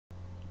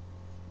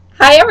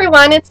Hi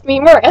everyone, it's me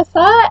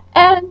Marissa,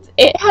 and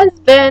it has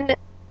been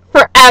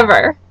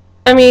forever.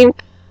 I mean,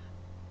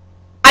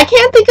 I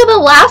can't think of the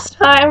last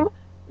time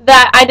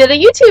that I did a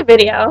YouTube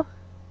video.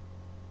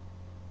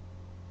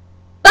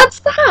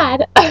 That's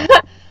sad.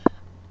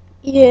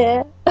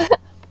 Yeah.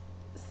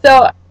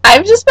 So,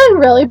 I've just been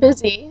really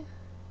busy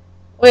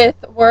with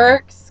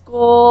work,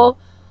 school,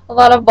 a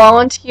lot of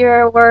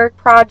volunteer work,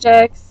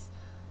 projects,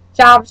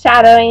 job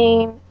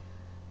shadowing,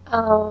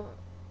 um,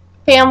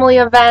 family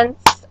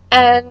events,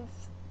 and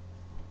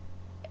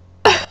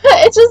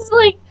it just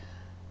like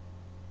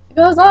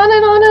goes on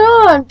and on and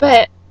on,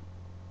 but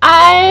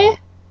I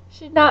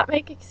should not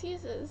make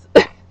excuses.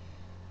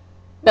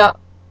 No.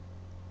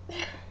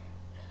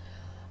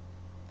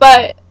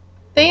 But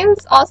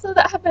things also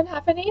that have been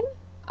happening,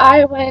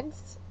 I went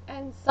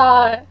and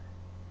saw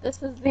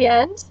This Is the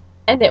End,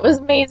 and it was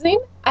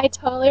amazing. I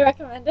totally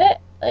recommend it,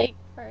 like,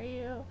 for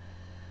you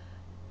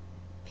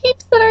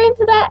peeps that are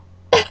into that.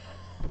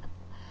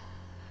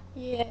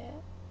 Yeah.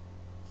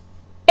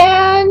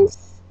 And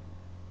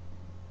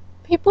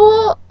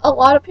a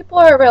lot of people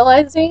are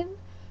realizing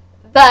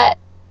that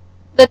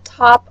the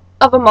top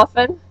of a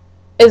muffin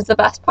is the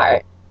best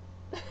part.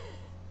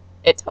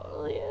 It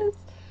totally is.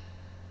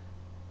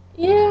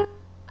 Yeah.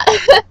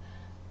 I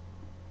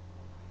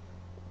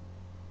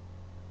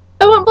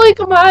won't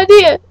blink on my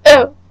idea.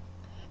 Oh.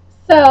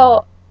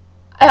 So,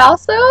 I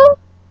also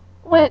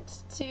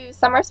went to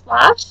Summer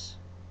Splash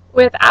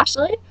with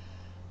Ashley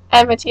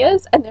and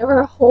Matthias, and there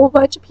were a whole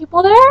bunch of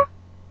people there.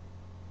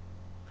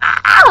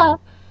 Ah!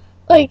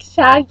 Like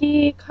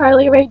Shaggy,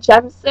 Carly Rae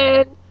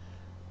Jepsen,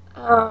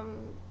 um,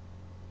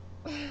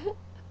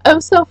 Oh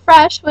So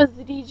Fresh was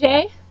the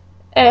DJ,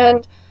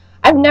 and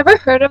I've never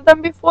heard of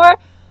them before,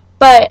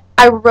 but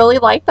I really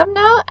like them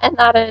now, and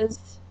that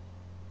is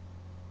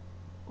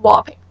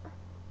Wallpaper.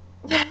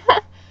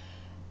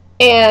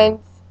 And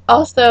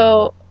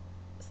also,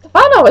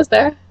 Stefano was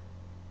there, so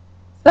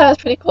that was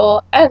pretty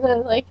cool. And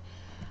then, like,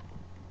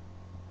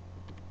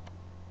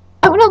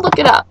 I'm gonna look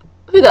it up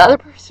who the other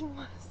person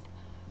was.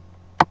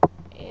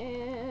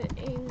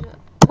 And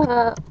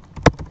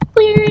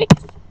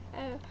lyrics.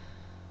 Uh,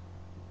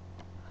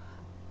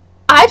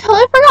 I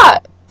totally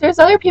forgot. There's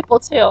other people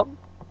too.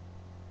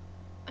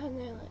 And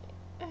they're like,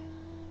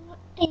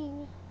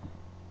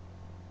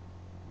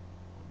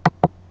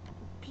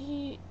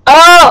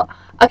 oh,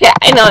 okay,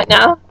 I know it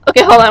now.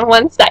 Okay, hold on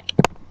one sec.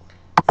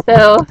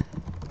 So,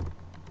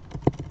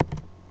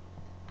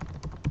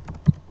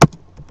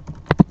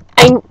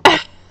 I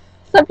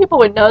some people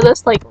would know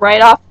this like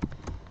right off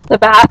the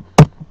bat,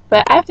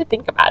 but I have to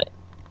think about it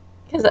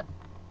because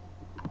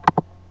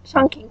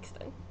Sean Kingston.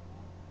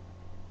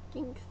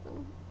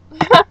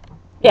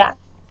 Yeah,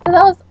 so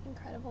that was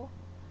incredible.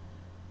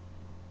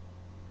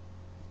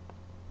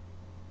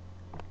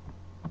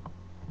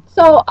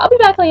 So I'll be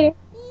back later.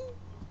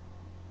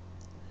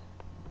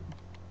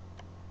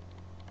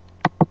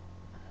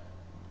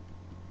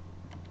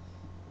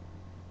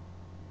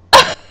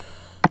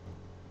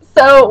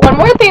 So one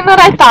more thing that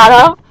I thought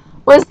of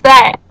was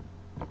that,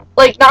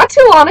 like, not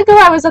too long ago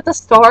I was at the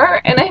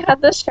store and I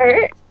had this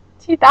shirt,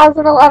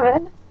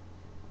 2011,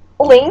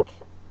 Link,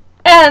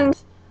 and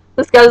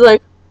this guy's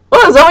like,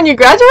 "Oh, is that when you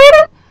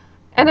graduated?"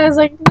 And I was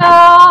like,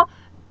 "No,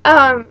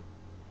 um,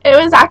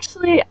 it was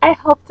actually I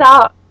helped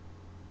out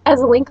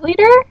as a Link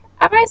leader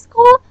at my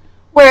school,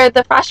 where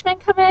the freshmen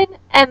come in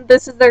and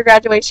this is their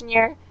graduation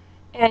year,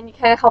 and you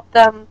kind of help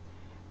them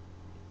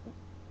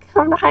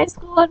come to high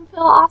school and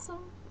feel awesome."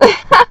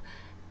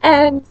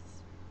 And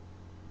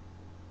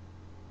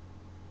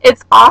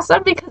it's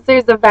awesome because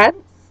there's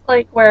events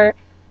like where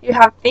you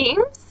have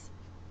themes.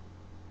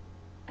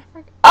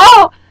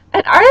 Oh,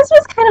 and ours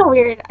was kind of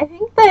weird. I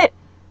think that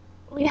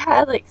we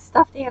had like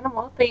stuffed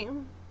animal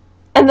theme,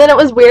 and then it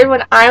was weird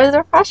when I was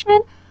a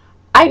freshman.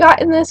 I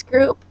got in this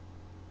group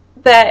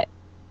that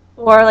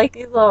wore like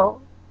these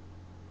little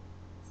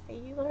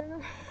sailor.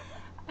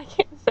 I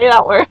can't say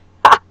that word.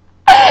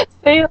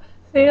 sailor,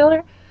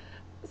 sailor,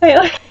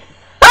 sailor,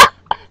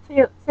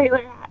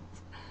 sailor